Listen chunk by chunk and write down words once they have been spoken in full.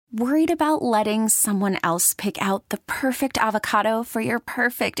Worried about letting someone else pick out the perfect avocado for your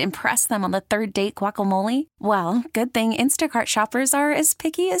perfect impress them on the third date guacamole? Well, good thing Instacart shoppers are as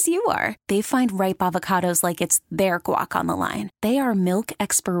picky as you are. They find ripe avocados like it's their guac on the line. They are milk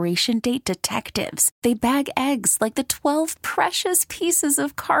expiration date detectives. They bag eggs like the 12 precious pieces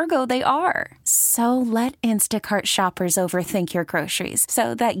of cargo they are. So let Instacart shoppers overthink your groceries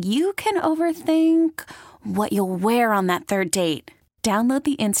so that you can overthink what you'll wear on that third date. Download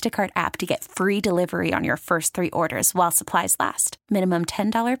the Instacart app to get free delivery on your first 3 orders while supplies last. Minimum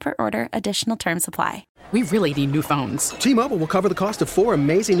 $10 per order. Additional terms apply. We really need new phones. T-Mobile will cover the cost of 4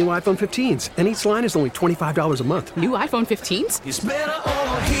 amazing new iPhone 15s, and each line is only $25 a month. New iPhone 15s? It's better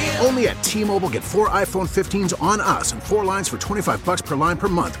over here. Only at T-Mobile, get 4 iPhone 15s on us and 4 lines for $25 per line per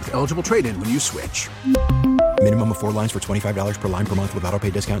month with eligible trade-in when you switch. Minimum of 4 lines for $25 per line per month with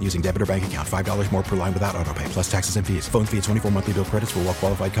autopay discount using debit or bank account. $5 more per line without autopay, plus taxes and fees. Phone fee at 24 monthly bill credits for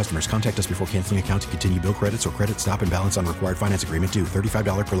well-qualified customers. Contact us before canceling account to continue bill credits or credit stop and balance on required finance agreement due.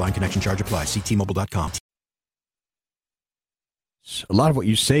 $35 per line connection charge applies. See T-Mobile.com. A lot of what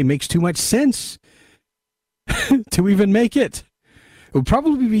you say makes too much sense to even make it. It would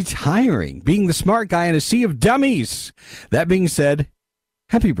probably be tiring being the smart guy in a sea of dummies. That being said,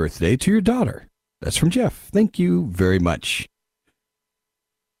 happy birthday to your daughter. That's from Jeff. Thank you very much.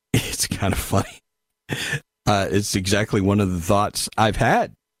 It's kind of funny. It's exactly one of the thoughts I've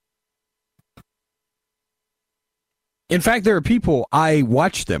had. In fact, there are people, I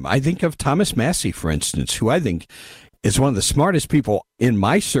watch them. I think of Thomas Massey, for instance, who I think is one of the smartest people in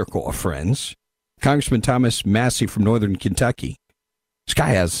my circle of friends. Congressman Thomas Massey from Northern Kentucky. This guy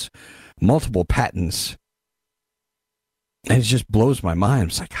has multiple patents. And it just blows my mind.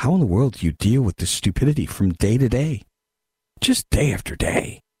 It's like, how in the world do you deal with this stupidity from day to day? Just day after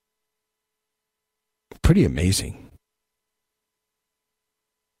day. Pretty amazing.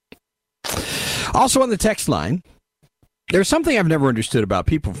 Also on the text line, there's something I've never understood about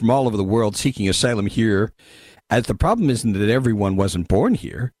people from all over the world seeking asylum here, as the problem isn't that everyone wasn't born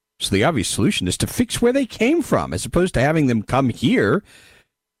here. So the obvious solution is to fix where they came from, as opposed to having them come here.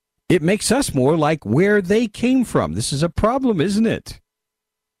 It makes us more like where they came from. This is a problem, isn't it?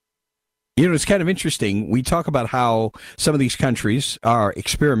 You know, it's kind of interesting. We talk about how some of these countries are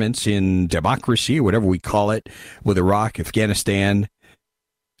experiments in democracy, or whatever we call it, with Iraq, Afghanistan.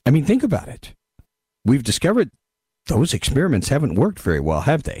 I mean, think about it. We've discovered those experiments haven't worked very well,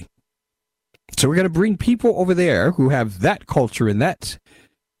 have they? So we're going to bring people over there who have that culture and that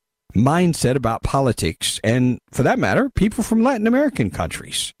mindset about politics, and for that matter, people from Latin American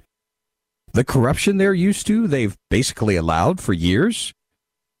countries. The corruption they're used to, they've basically allowed for years,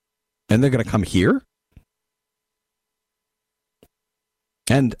 and they're going to come here.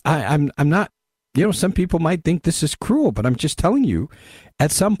 And I'm not, you know, some people might think this is cruel, but I'm just telling you,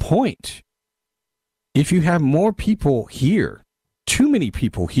 at some point, if you have more people here, too many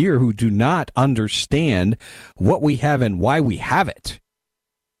people here who do not understand what we have and why we have it,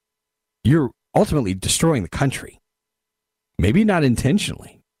 you're ultimately destroying the country. Maybe not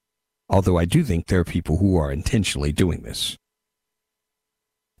intentionally. Although I do think there are people who are intentionally doing this.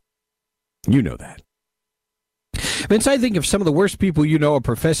 You know that. Vince, I think if some of the worst people you know are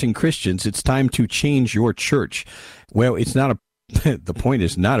professing Christians, it's time to change your church. Well, it's not the point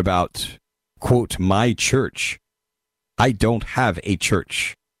is not about, quote, my church. I don't have a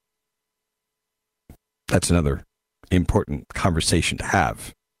church. That's another important conversation to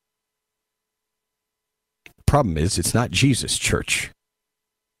have. Problem is, it's not Jesus' church.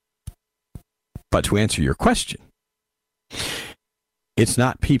 But to answer your question, it's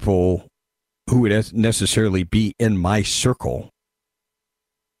not people who would necessarily be in my circle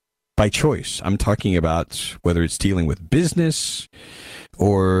by choice. I'm talking about whether it's dealing with business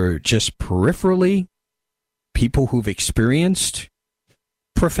or just peripherally, people who've experienced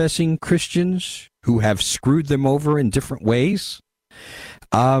professing Christians who have screwed them over in different ways.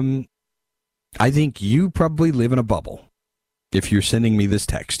 I think you probably live in a bubble. If you're sending me this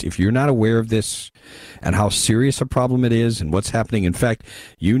text, if you're not aware of this and how serious a problem it is and what's happening, in fact,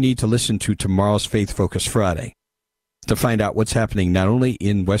 you need to listen to tomorrow's Faith Focus Friday to find out what's happening not only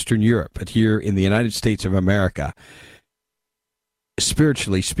in Western Europe, but here in the United States of America.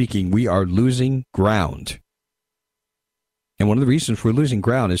 Spiritually speaking, we are losing ground. And one of the reasons we're losing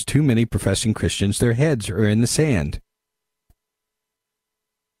ground is too many professing Christians, their heads are in the sand.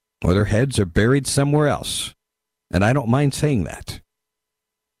 Or their heads are buried somewhere else. And I don't mind saying that.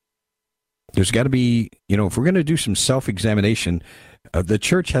 There's got to be, you know, if we're going to do some self-examination, the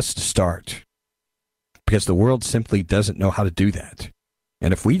church has to start. Because the world simply doesn't know how to do that.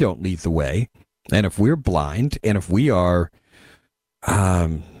 And if we don't lead the way, and if we're blind, and if we are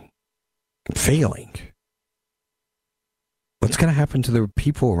failing, what's going to happen to the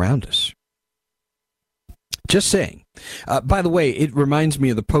people around us? Just saying. By the way, it reminds me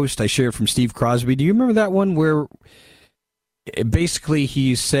of the post I shared from Steve Crosby. Do you remember that one where basically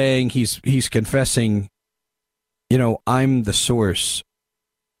he's saying, he's confessing, I'm the source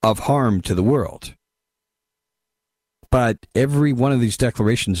of harm to the world. But every one of these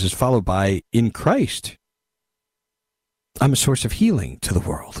declarations is followed by, in Christ, I'm a source of healing to the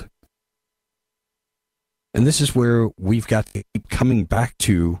world. And this is where we've got to keep coming back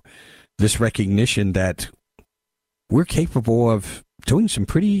to this recognition that we're capable of doing some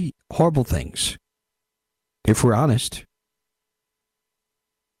pretty horrible things, if we're honest.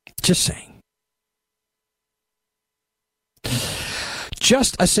 Just saying.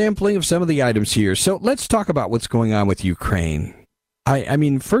 Just a sampling of some of the items here. So let's talk about what's going on with Ukraine. I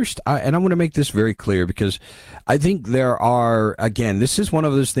mean, first, and I want to make this very clear because I think there are, again, this is one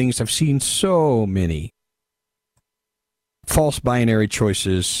of those things I've seen so many false binary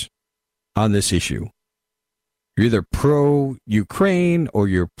choices on this issue. You're either pro-Ukraine or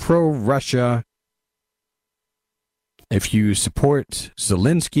you're pro-Russia. If you support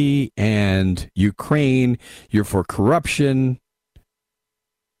Zelensky and Ukraine, you're for corruption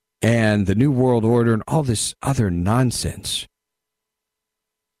and the New World Order and all this other nonsense.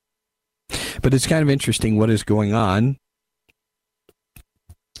 But it's kind of interesting what is going on.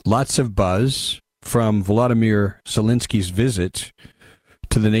 Lots of buzz from Volodymyr Zelensky's visit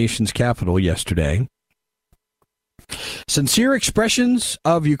to the nation's capital yesterday. Sincere expressions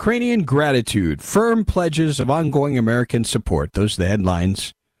of Ukrainian gratitude, firm pledges of ongoing American support. Those are the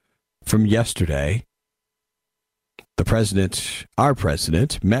headlines from yesterday. The president, our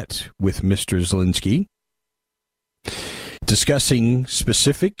president, met with Mr. Zelensky, discussing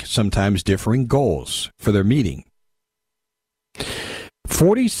specific, sometimes differing goals for their meeting.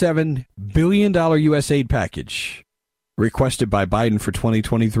 $47 billion U.S. aid package requested by Biden for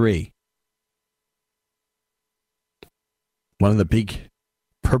 2023. One of the big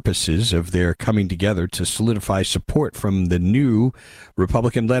purposes of their coming together to solidify support from the new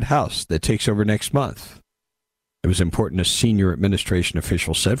Republican-led House that takes over next month. It was important, a senior administration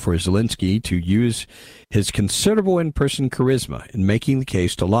official said, for Zelensky to use his considerable in-person charisma in making the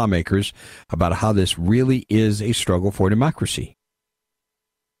case to lawmakers about how this really is a struggle for democracy.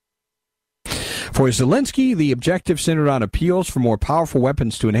 For Zelensky, the objective centered on appeals for more powerful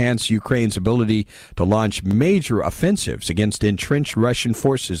weapons to enhance Ukraine's ability to launch major offensives against entrenched Russian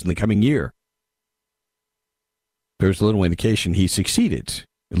forces in the coming year. There's little indication he succeeded,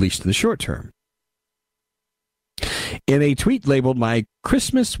 at least in the short term. In a tweet labeled My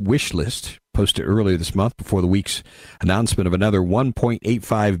Christmas Wish List, posted earlier this month before the week's announcement of another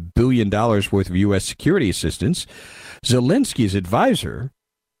 $1.85 billion worth of U.S. security assistance, Zelensky's advisor,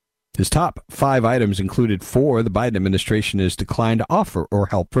 his top 5 items included 4 the Biden administration has declined to offer or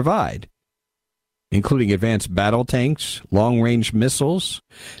help provide, including advanced battle tanks, long-range missiles.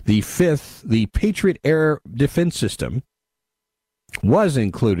 The 5th, the Patriot Air Defense System, was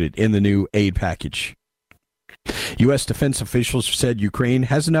included in the new aid package. U.S. defense officials said Ukraine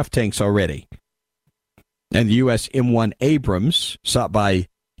has enough tanks already, and the U.S. M1 Abrams sought by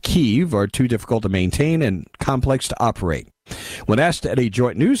Kyiv are too difficult to maintain and complex to operate. When asked at a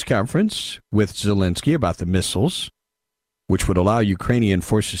joint news conference with Zelensky about the missiles, which would allow Ukrainian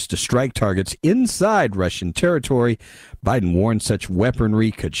forces to strike targets inside Russian territory, Biden warned such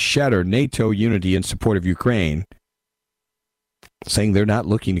weaponry could shatter NATO unity in support of Ukraine, saying they're not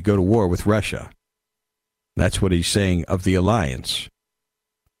looking to go to war with Russia. That's what he's saying of the alliance.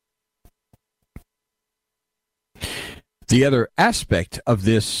 The other aspect of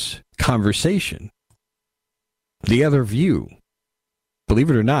this conversation, the other view, believe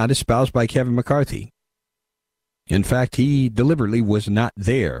it or not, espoused by Kevin McCarthy. In fact, he deliberately was not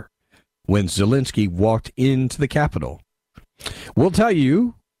there when Zelensky walked into the Capitol. We'll tell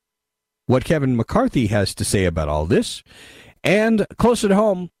you what Kevin McCarthy has to say about all this. And closer to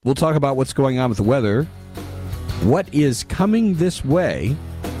home, we'll talk about what's going on with the weather, what is coming this way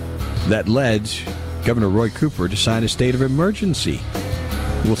that led Governor Roy Cooper to sign a state of emergency.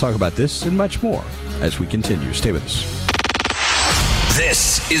 We'll talk about this and much more as we continue. Stay with us.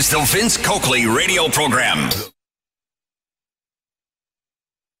 This is the Vince Coakley radio program.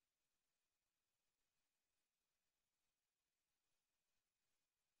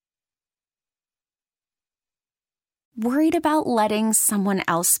 Worried about letting someone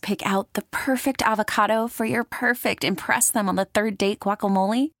else pick out the perfect avocado for your perfect impress them on the third date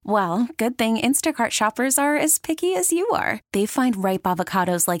guacamole? Well, good thing Instacart shoppers are as picky as you are. They find ripe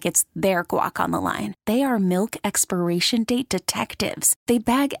avocados like it's their guac on the line. They are milk expiration date detectives. They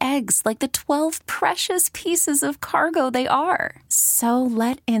bag eggs like the 12 precious pieces of cargo they are. So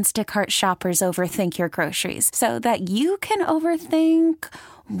let Instacart shoppers overthink your groceries so that you can overthink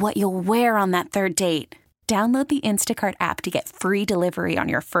what you'll wear on that third date. Download the Instacart app to get free delivery on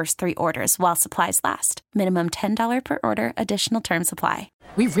your first 3 orders while supplies last. Minimum $10 per order. Additional terms apply.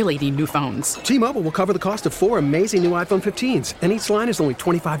 We really need new phones. T-Mobile will cover the cost of 4 amazing new iPhone 15s, and each line is only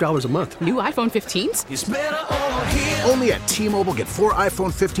 $25 a month. New iPhone 15s? It's better over here. Only at T-Mobile, get 4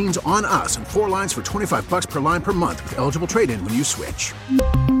 iPhone 15s on us and 4 lines for $25 per line per month with eligible trade-in when you switch.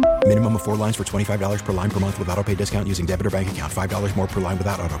 Minimum of 4 lines for $25 per line per month with autopay discount using debit or bank account. $5 more per line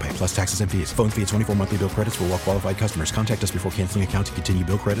without autopay, plus taxes and fees. Phone fee at 24 monthly bill credits for well-qualified customers. Contact us before canceling account to continue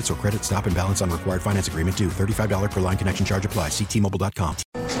bill credits or credit stop and balance on required finance agreement due. $35 per line connection charge applies. See T-Mobile.com.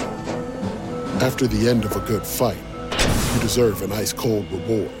 After the end of a good fight, you deserve an ice-cold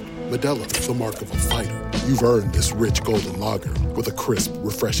reward. Modelo is the mark of a fighter. You've earned this rich golden lager with a crisp,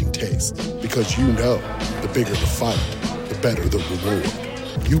 refreshing taste. Because you know, the bigger the fight, the better the reward.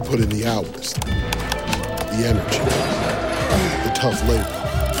 You put in the hours, the energy, the tough labor.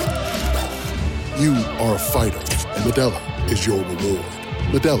 You are a fighter, and Modelo is your reward.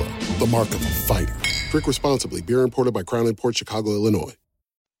 Modelo, the mark of a fighter. Drink responsibly. Beer imported by Crown Imports, Chicago, Illinois.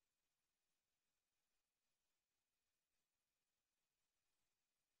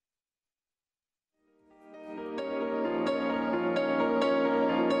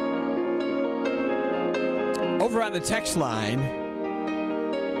 Over on the text line,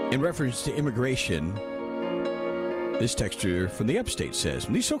 in reference to immigration, this texter from the upstate says,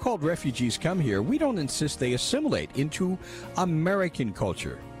 when these so-called refugees come here, we don't insist they assimilate into American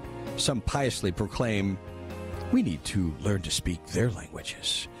culture. Some piously proclaim we need to learn to speak their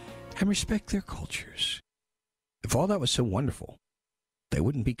languages and respect their cultures. If all that was so wonderful, they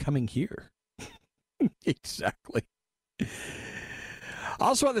wouldn't be coming here. Exactly.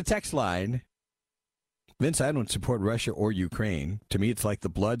 Also on the text line, Vince, I don't support Russia or Ukraine. To me, it's like the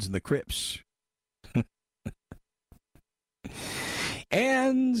Bloods and the Crips.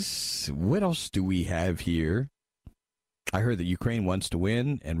 And what else do we have here? I heard that Ukraine wants to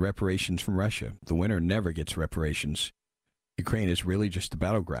win and reparations from Russia. The winner never gets reparations. Ukraine is really just the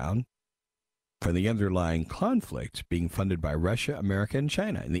battleground for the underlying conflict being funded by Russia, America, and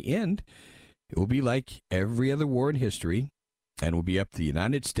China. In the end, it will be like every other war in history, and will be up to the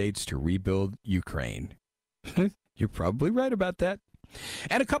United States to rebuild Ukraine. You're probably right about that.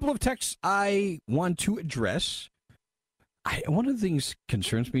 And a couple of texts I want to address. One of the things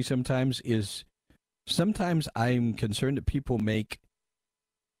concerns me sometimes is sometimes I'm concerned that people make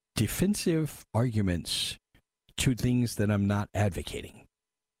defensive arguments to things that I'm not advocating.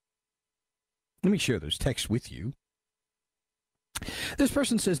 Let me share those texts with you. This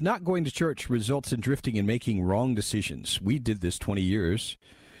person says, not going to church results in drifting and making wrong decisions. We did this 20 years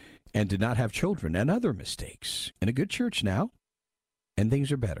and did not have children and other mistakes. In a good church now, and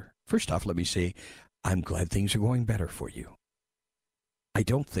things are better. First off, let me say, I'm glad things are going better for you. I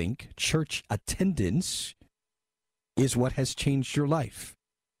don't think church attendance is what has changed your life.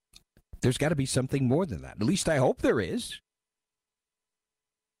 There's got to be something more than that. At least I hope there is.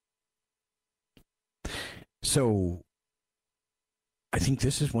 So I think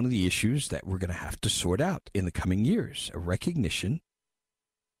this is one of the issues that we're going to have to sort out in the coming years, a recognition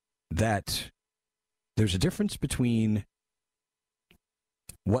that there's a difference between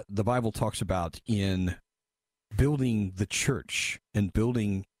what the Bible talks about in building the church and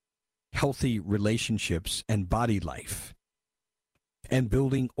building healthy relationships and body life and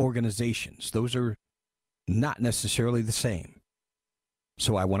building organizations. Those are not necessarily the same.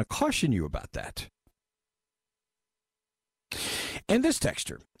 So I want to caution you about that. And this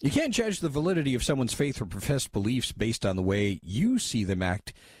texter, you can't judge the validity of someone's faith or professed beliefs based on the way you see them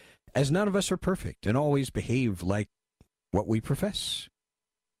act, as none of us are perfect and always behave like what we profess.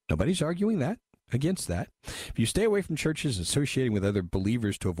 Nobody's arguing against that. If you stay away from churches associating with other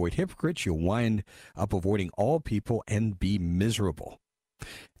believers to avoid hypocrites, you'll wind up avoiding all people and be miserable.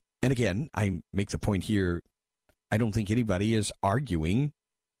 And again, I make the point here, I don't think anybody is arguing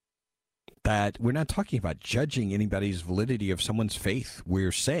that we're not talking about judging anybody's validity of someone's faith.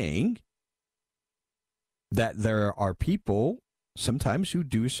 We're saying that there are people sometimes who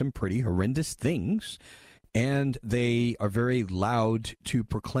do some pretty horrendous things, and they are very loud to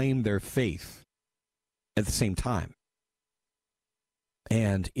proclaim their faith at the same time.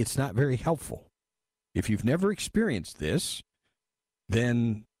 And it's not very helpful. If you've never experienced this,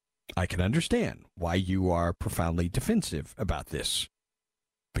 then I can understand why you are profoundly defensive about this.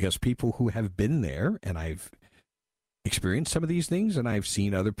 Because people who have been there, and I've experienced some of these things, and I've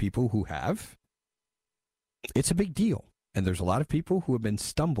seen other people who have, it's a big deal. And there's a lot of people who have been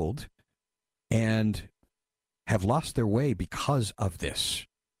stumbled and have lost their way because of this.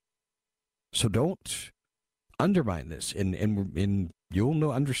 So don't undermine this. And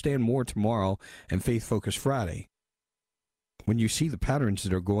you'll understand more tomorrow and Faith Focus Friday when you see the patterns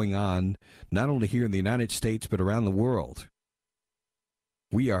that are going on, not only here in the United States, but around the world.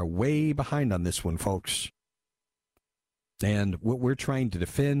 We are way behind on this one, folks. And what we're trying to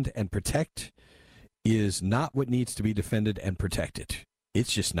defend and protect is not what needs to be defended and protected.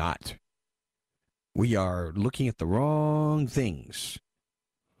 It's just not. We are looking at the wrong things.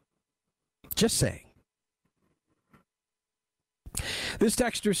 Just saying. This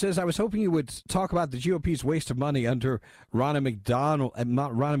texter says, I was hoping you would talk about the GOP's waste of money under Ronna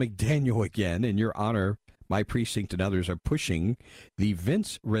McDaniel again. In your honor, my precinct and others are pushing the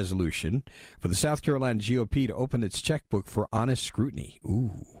Vince resolution for the South Carolina GOP to open its checkbook for honest scrutiny.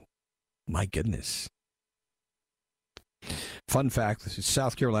 Ooh, my goodness. Fun fact, the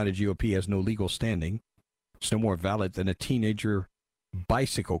South Carolina GOP has no legal standing. It's no more valid than a teenager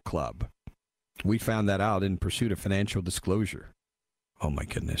bicycle club. We found that out in pursuit of financial disclosure. Oh, my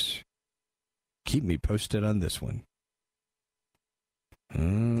goodness. Keep me posted on this one.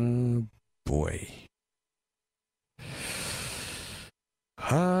 Oh, boy.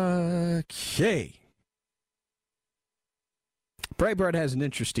 Okay. Breitbart has an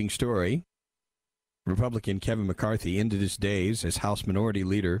interesting story. Republican Kevin McCarthy ended his days as House Minority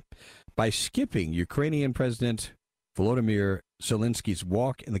Leader by skipping Ukrainian President Volodymyr Zelensky's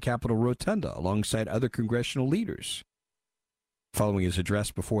walk in the Capitol Rotunda alongside other congressional leaders, following his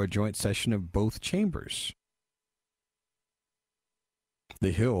address before a joint session of both chambers.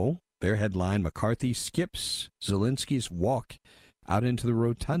 The Hill, their headline, McCarthy skips Zelensky's walk out into the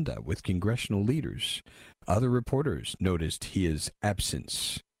Rotunda with congressional leaders. Other reporters noticed his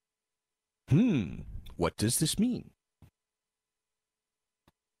absence. What does this mean?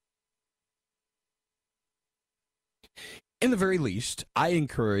 In the very least, I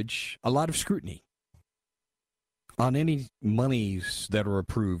encourage a lot of scrutiny on any monies that are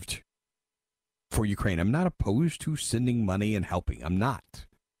approved for Ukraine. I'm not opposed to sending money and helping. I'm not.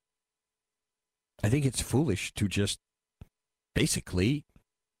 I think it's foolish to just basically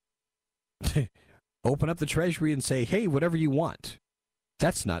open up the treasury and say, hey, whatever you want.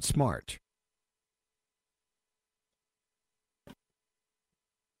 That's not smart.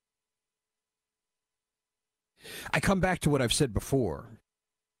 I come back to what I've said before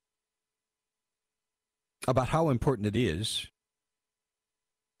about how important it is,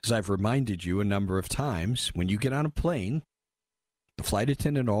 as I've reminded you a number of times, when you get on a plane, the flight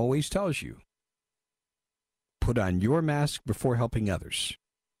attendant always tells you, put on your mask before helping others.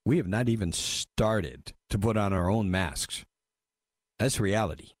 We have not even started to put on our own masks. That's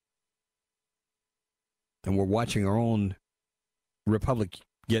reality. And we're watching our own republic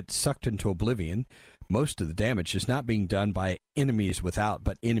get sucked into oblivion. Most of the damage is not being done by enemies without,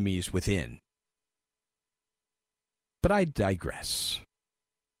 but enemies within. But I digress.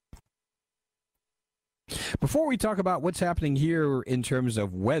 Before we talk about what's happening here in terms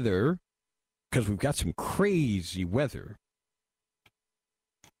of weather, because we've got some crazy weather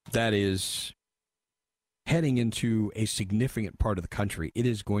that is heading into a significant part of the country. It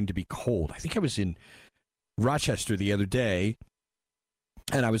is going to be cold. I think I was in Rochester the other day,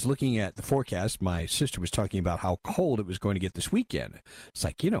 and I was looking at the forecast. My sister was talking about how cold it was going to get this weekend. It's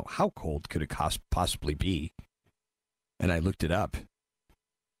like, how cold could it possibly be? And I looked it up.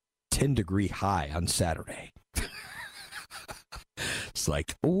 10-degree high on Saturday. It's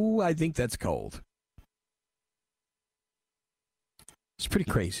like, oh, I think that's cold. It's pretty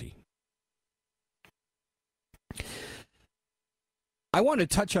crazy. I want to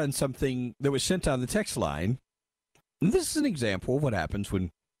touch on something that was sent on the text line. And this is an example of what happens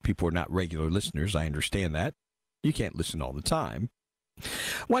when people are not regular listeners. I understand that. You can't listen all the time.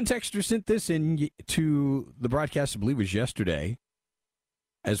 One texter sent this in to the broadcast, I believe it was yesterday,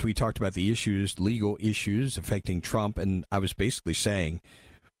 as we talked about the issues, legal issues affecting Trump. And I was basically saying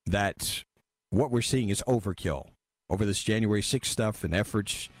that what we're seeing is overkill over this January 6th stuff and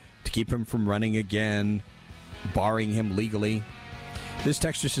efforts to keep him from running again, barring him legally. This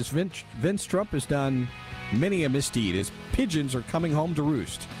texter says, Vince Trump has done many a misdeed. His pigeons are coming home to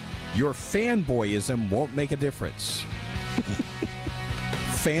roost. Your fanboyism won't make a difference.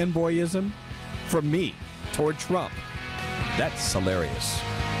 Fanboyism from me toward Trump. That's hilarious.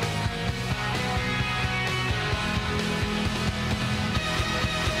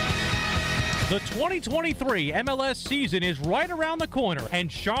 The 2023 MLS season is right around the corner,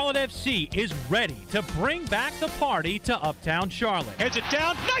 and Charlotte FC is ready to bring back the party to Uptown Charlotte. Heads it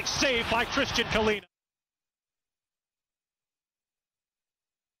down. Nice save by Christian Kalina.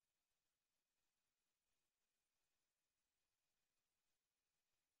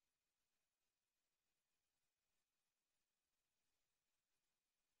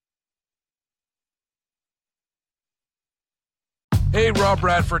 Hey, Rob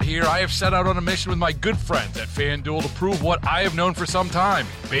Bradford here. I have set out on a mission with my good friends at FanDuel to prove what I have known for some time.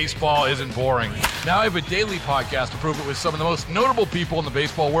 Baseball isn't boring. Now I have a daily podcast to prove it with some of the most notable people in the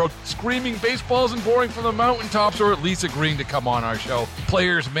baseball world, screaming baseball isn't boring from the mountaintops, or at least agreeing to come on our show.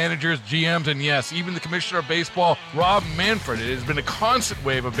 Players, managers, GMs, and yes, even the commissioner of baseball, Rob Manfred. It has been a constant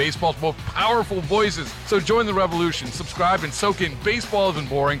wave of baseball's most powerful voices. So join the revolution. Subscribe and soak in Baseball Isn't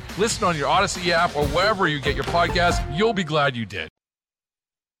Boring. Listen on your Odyssey app or wherever you get your podcasts. You'll be glad you did.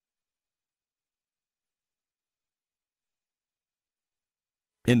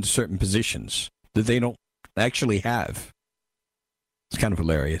 In certain positions that they don't actually have. It's kind of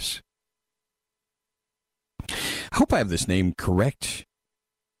hilarious. I hope I have this name correct.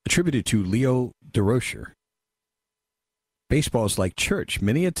 Attributed to Leo DeRocher. Baseball is like church.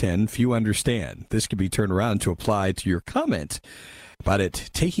 Many attend, few understand. This could be turned around to apply to your comment about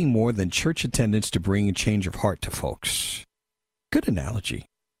it taking more than church attendance to bring a change of heart to folks. Good analogy.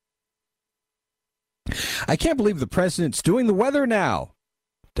 I can't believe the president's doing the weather now.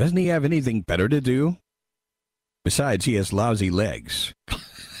 Doesn't he have anything better to do? Besides, he has lousy legs.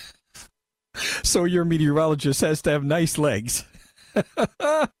 So your meteorologist has to have nice legs.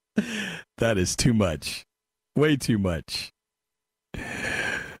 That is too much. Way too much.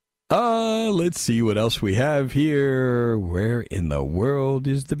 Let's see what else we have here. Where in the world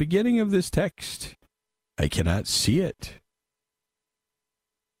is the beginning of this text? I cannot see it.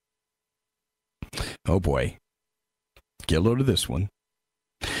 Oh boy. Get a load of this one.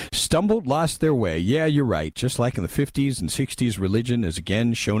 Stumbled, lost their way. Yeah, you're right. Just like in the 50s and 60s, religion has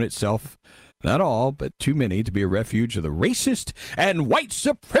again shown itself, not all, but too many, to be a refuge of the racist and white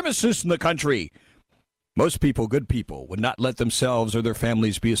supremacists in the country. Most people, good people, would not let themselves or their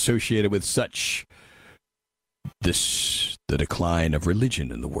families be associated with such. The decline of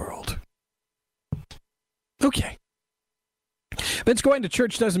religion in the world. Okay. Vince, going to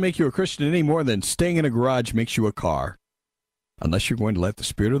church doesn't make you a Christian any more than staying in a garage makes you a car. Unless you're going to let the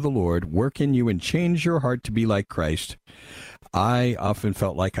Spirit of the Lord work in you and change your heart to be like Christ. I often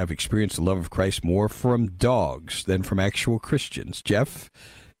felt like I've experienced the love of Christ more from dogs than from actual Christians. Jeff,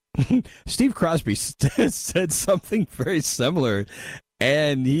 Steve Crosby said something very similar,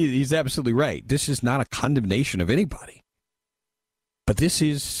 and he's absolutely right. This is not a condemnation of anybody, but this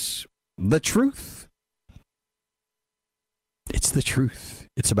is the truth. It's the truth.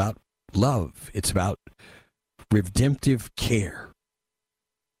 It's about love. It's about redemptive care.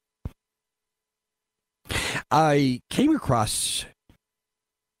 I came across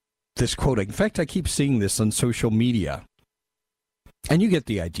this quote. In fact, I keep seeing this on social media, and you get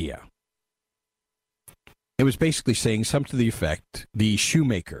the idea. It was basically saying something to the effect, the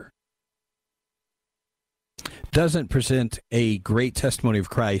shoemaker doesn't present a great testimony of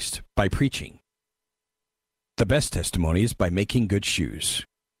Christ by preaching. The best testimony is by making good shoes.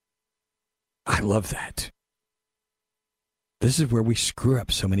 I love that. This is where we screw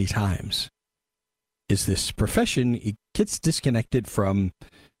up so many times. Is this profession, it gets disconnected from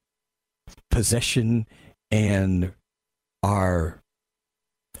possession and our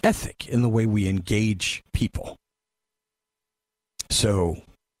ethic in the way we engage people. So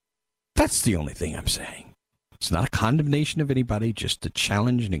that's the only thing I'm saying. It's not a condemnation of anybody, just a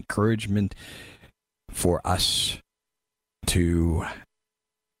challenge and encouragement for us to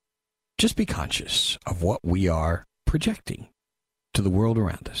just be conscious of what we are projecting to the world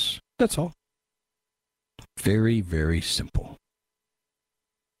around us. That's all. Very, very simple.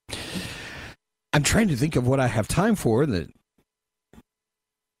 I'm trying to think of what I have time for, the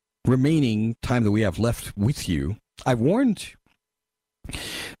remaining time that we have left with you. I warned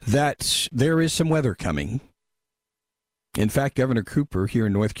that there is some weather coming. In fact, Governor Cooper here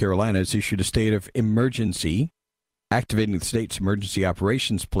in North Carolina has issued a state of emergency, activating the state's emergency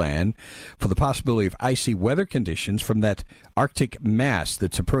operations plan for the possibility of icy weather conditions from that Arctic mass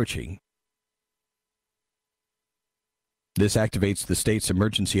that's approaching. This activates the state's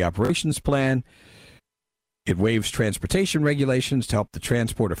emergency operations plan. It waives transportation regulations to help the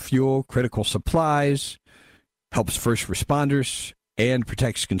transport of fuel, critical supplies, helps first responders, and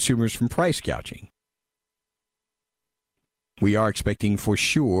protects consumers from price gouging. We are expecting, for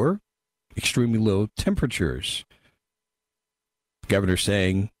sure, extremely low temperatures. The governor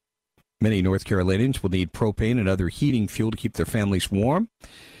saying Many North Carolinians will need propane and other heating fuel to keep their families warm.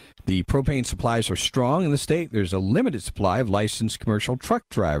 The propane supplies are strong in the state. There's a limited supply of licensed commercial truck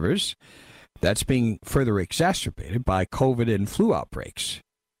drivers. That's being further exacerbated by COVID and flu outbreaks.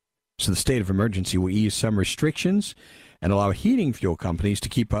 So the state of emergency will ease some restrictions and allow heating fuel companies to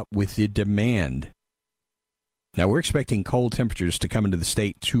keep up with the demand. Now, we're expecting cold temperatures to come into the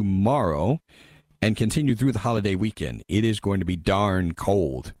state tomorrow and continue through the holiday weekend. It is going to be darn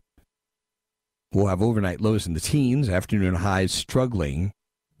cold. We'll have overnight lows in the teens, afternoon highs struggling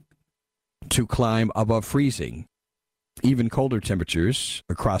to climb above freezing. Even colder temperatures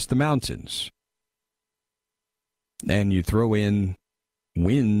across the mountains. And you throw in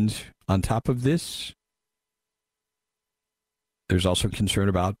wind on top of this. There's also concern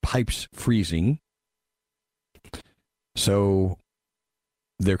about pipes freezing. So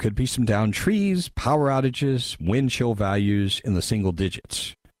there could be some downed trees, power outages, wind chill values in the single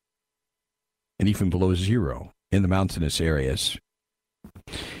digits, and even below zero in the mountainous areas.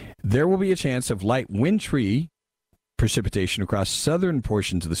 There will be a chance of light wintry precipitation across southern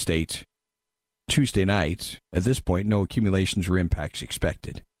portions of the state Tuesday night. At this point, no accumulations or impacts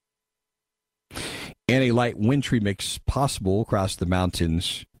expected. And a light wintry mix possible across the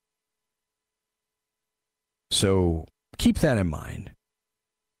mountains. So keep that in mind.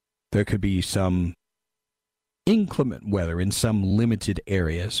 There could be some inclement weather in some limited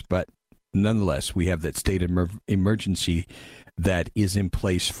areas, but nonetheless, we have that state of emergency that is in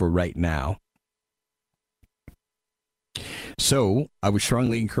place for right now. So I would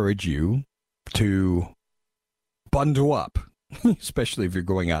strongly encourage you to bundle up, especially if you're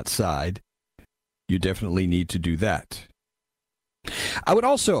going outside. You definitely need to do that. I would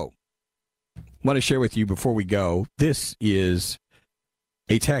also want to share with you before we go, this is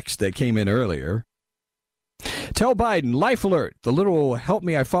a text that came in earlier. Tell Biden, life alert. The little help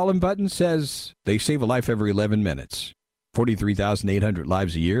me I've fallen button says they save a life every 11 minutes. 43,800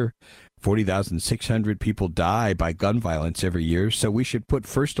 lives a year. 40,600 people die by gun violence every year. So we should put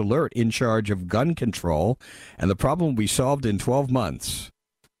First Alert in charge of gun control, and the problem will be solved in 12 months.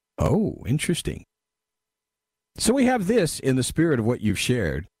 Oh, interesting. So we have this in the spirit of what you've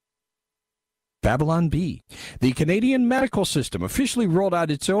shared. Babylon Bee. The Canadian medical system officially rolled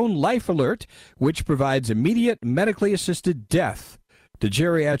out its own Life Alert, which provides immediate medically assisted death to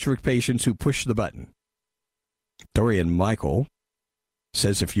geriatric patients who push the button. Dorian Michael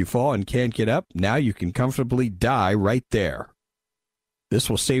says if you fall and can't get up, now you can comfortably die right there. This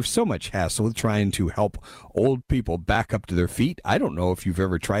will save so much hassle with trying to help old people back up to their feet. I don't know if you've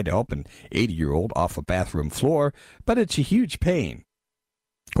ever tried to help an 80-year-old off a bathroom floor, but it's a huge pain.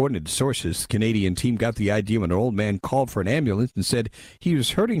 According to sources, the Canadian team got the idea when an old man called for an ambulance and said he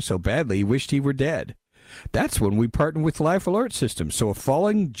was hurting so badly he wished he were dead. That's when we partnered with Life Alert System, so a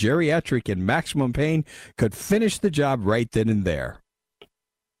falling geriatric in maximum pain could finish the job right then and there.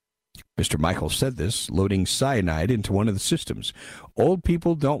 Mr. Michael said this, loading cyanide into one of the systems. Old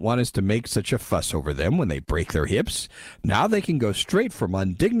people don't want us to make such a fuss over them when they break their hips. Now they can go straight from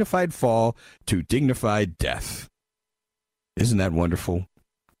undignified fall to dignified death. Isn't that wonderful?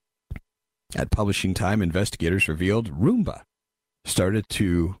 At publishing time, investigators revealed Roomba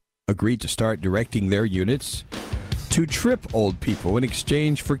agreed to start directing their units to trip old people in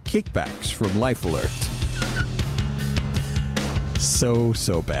exchange for kickbacks from Life Alert.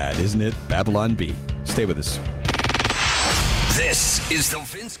 So bad, isn't it? Babylon Bee. Stay with us. This is the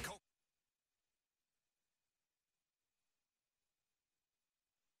Vince Coakley.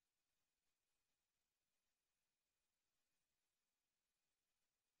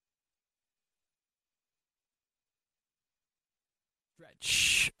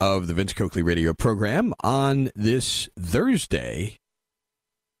 Of the Vince Coakley radio program on this Thursday.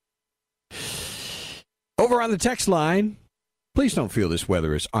 Over on the text line, please don't feel this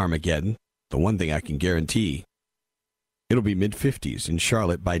weather is Armageddon. The one thing I can guarantee, it'll be mid-50s in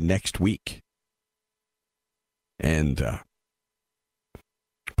Charlotte by next week. And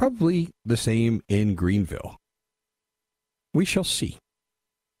probably the same in Greenville. We shall see.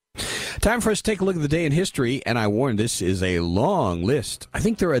 Time for us to take a look at the day in history, and I warn, this is a long list. I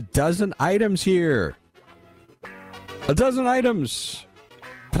think there are a dozen items here. A dozen items.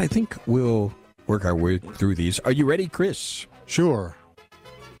 But I think we'll work our way through these. Are you ready, Chris? Sure.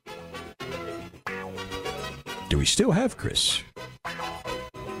 Do we still have Chris?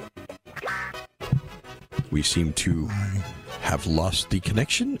 We seem to have lost the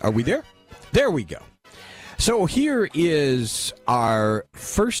connection. Are we there? There we go. So here is our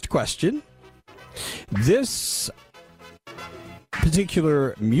first question. This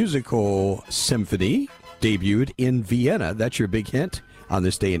particular musical symphony debuted in Vienna. That's your big hint. on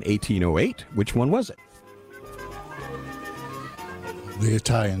this day in 1808. Which one was it? The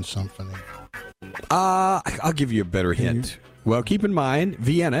Italian Symphony. I'll give you a better hint. Well, keep in mind,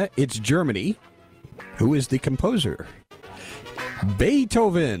 Vienna, it's Germany. Who is the composer?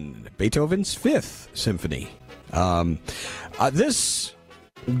 Beethoven. Beethoven's Fifth Symphony. This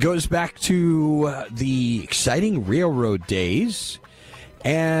goes back to the exciting railroad days,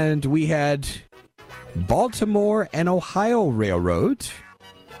 and we had Baltimore and Ohio Railroad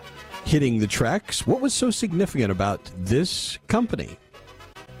hitting the tracks. What was so significant about this company?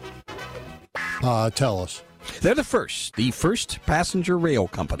 Tell us. They're the first passenger rail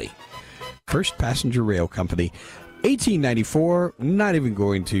company. First passenger rail company. 1894, not even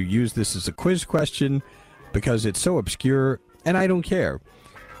going to use this as a quiz question because it's so obscure, and I don't care.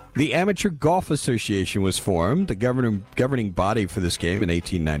 The Amateur Golf Association was formed, the governing body for this game in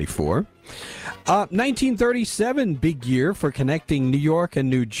 1894. 1937, big year for connecting New York and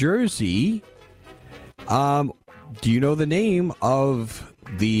New Jersey. Do you know the name of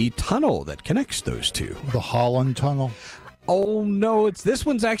the tunnel that connects those two? The Holland Tunnel. Oh, no, this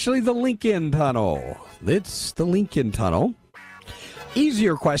one's actually the Lincoln Tunnel. It's the Lincoln Tunnel.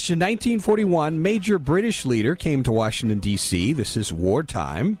 Easier question. 1941, major British leader came to Washington, D.C. This is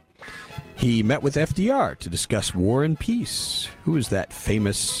wartime. He met with FDR to discuss war and peace. Who is that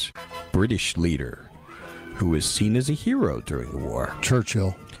famous British leader who was seen as a hero during the war?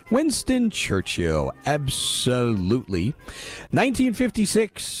 Churchill. Winston Churchill, absolutely.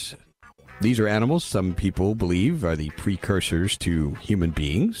 1956, these are animals some people believe are the precursors to human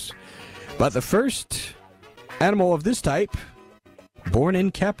beings. But the first animal of this type, born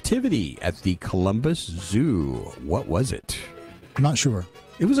in captivity at the Columbus Zoo. What was it? I'm not sure.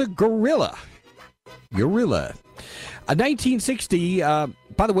 It was a gorilla. Gorilla. 1960,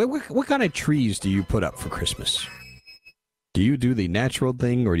 by the way, what kind of trees do you put up for Christmas? Do you do the natural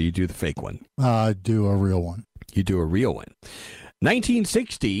thing or do you do the fake one? I do a real one. You do a real one.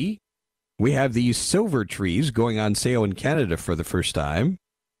 1960, we have these silver trees going on sale in Canada for the first time.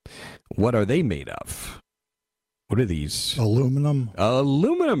 What are they made of? What are these? Aluminum.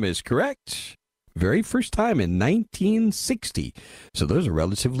 Aluminum is correct. Very first time in 1960. So those are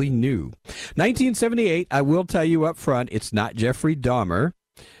relatively new. 1978, I will tell you up front, it's not Jeffrey Dahmer,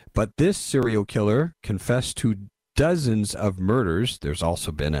 but this serial killer confessed to dozens of murders. There's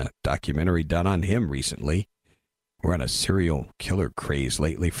also been a documentary done on him recently. We're on a serial killer craze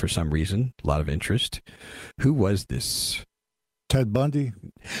lately for some reason. A lot of interest. Who was this? Ted Bundy?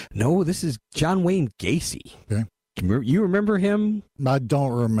 No, this is John Wayne Gacy. Okay. You remember him? I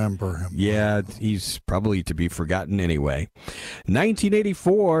don't remember him. Yeah, he's probably to be forgotten anyway.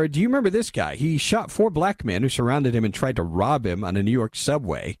 1984, do you remember this guy? He shot 4 black men who surrounded him and tried to rob him on a New York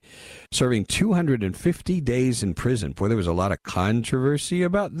subway, serving 250 days in prison. Boy, there was a lot of controversy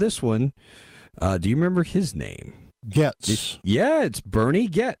about this one. Do you remember his name? Getz. It's Bernie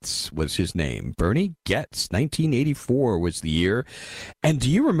Getz was his name. Bernie Getz. 1984 was the year. And do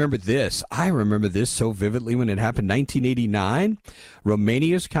you remember this? I remember this so vividly when it happened. 1989,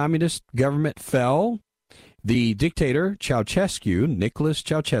 Romania's communist government fell. The dictator, Ceausescu, Nicholas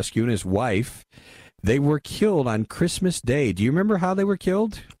Ceausescu, and his wife, they were killed on Christmas Day. Do you remember how they were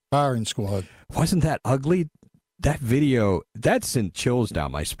killed? Firing squad. Wasn't that ugly? That video, that sent chills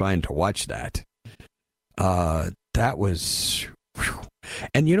down my spine to watch that. That was... Whew.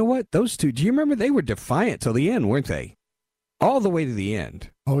 And you know what? Those two, do you remember? They were defiant till the end, weren't they? All the way to the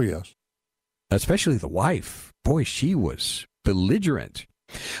end. Oh, yes. Especially the wife. Boy, she was belligerent.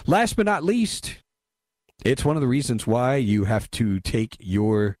 Last but not least, it's one of the reasons why you have to take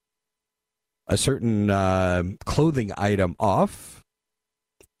a certain clothing item off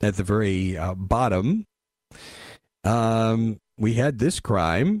at the very bottom. We had this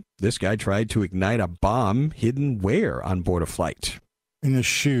crime. This guy tried to ignite a bomb hidden where on board a flight? In his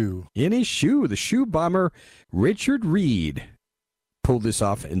shoe. In his shoe. The shoe bomber Richard Reed pulled this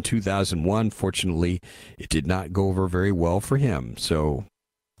off in 2001. Fortunately, it did not go over very well for him. So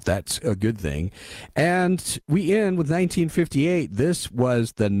that's a good thing. And we end with 1958. This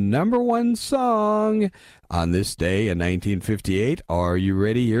was the #1 song on this day in 1958. Are you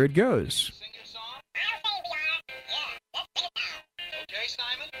ready? Here it goes. Okay,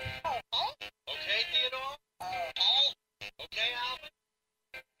 Simon? Okay, Theodore? Okay, Alvin?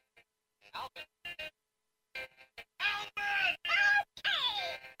 Alvin?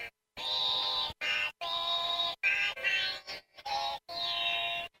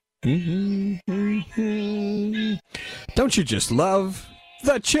 Don't you just love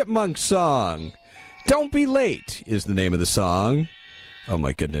the Chipmunk song? Don't Be Late is the name of the song. Oh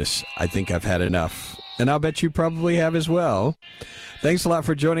my goodness, I think I've had enough. And I'll bet you probably have as well. Thanks a lot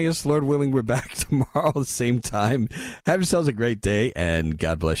for joining us. Lord willing, we're back tomorrow, same time. Have yourselves a great day, and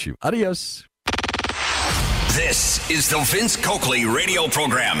God bless you. Adios. This is the Vince Coakley radio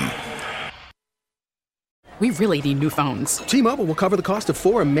program. We really need new phones. T-Mobile will cover the cost of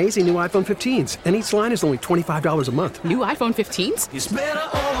 4 amazing new iPhone 15s, and each line is only $25 a month. New iPhone 15s? It's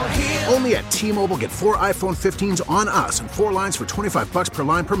better over here. Only at T-Mobile, get 4 iPhone 15s on us and 4 lines for $25 per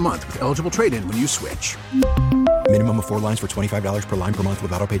line per month with eligible trade-in when you switch. Minimum of 4 lines for $25 per line per month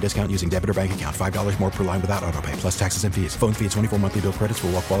with autopay discount using debit or bank account. $5 more per line without autopay, plus taxes and fees. Phone fee at 24 monthly bill credits for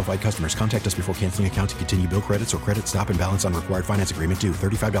well-qualified customers. Contact us before canceling account to continue bill credits or credit stop and balance on required finance agreement due.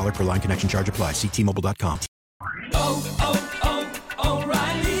 $35 per line connection charge applies. See T-Mobile.com.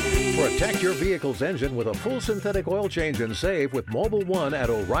 O'Reilly. Protect your vehicle's engine with a full synthetic oil change and save with Mobile One at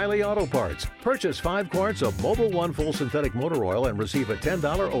O'Reilly Auto Parts. Purchase 5 quarts of Mobile One full synthetic motor oil and receive a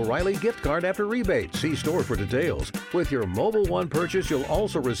 $10 O'Reilly gift card after rebate. See store for details. With your Mobile One purchase, you'll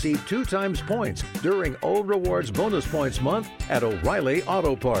also receive 2 times points during O Rewards Bonus Points Month at O'Reilly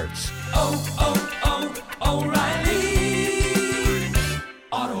Auto Parts. O'Reilly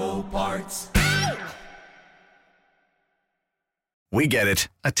Auto Parts. We get it.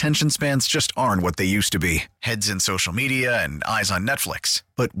 Attention spans just aren't what they used to be. Heads in social media and eyes on Netflix.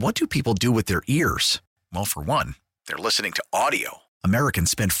 But what do people do with their ears? Well, for one, they're listening to audio. Americans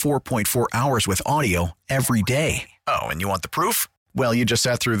spend 4.4 hours with audio every day. Oh, and you want the proof? Well, you just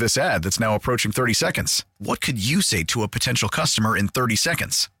sat through this ad that's now approaching 30 seconds. What could you say to a potential customer in 30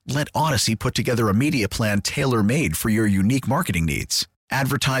 seconds? Let Odyssey put together a media plan tailor-made for your unique marketing needs.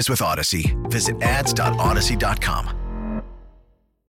 Advertise with Odyssey. Visit ads.odyssey.com.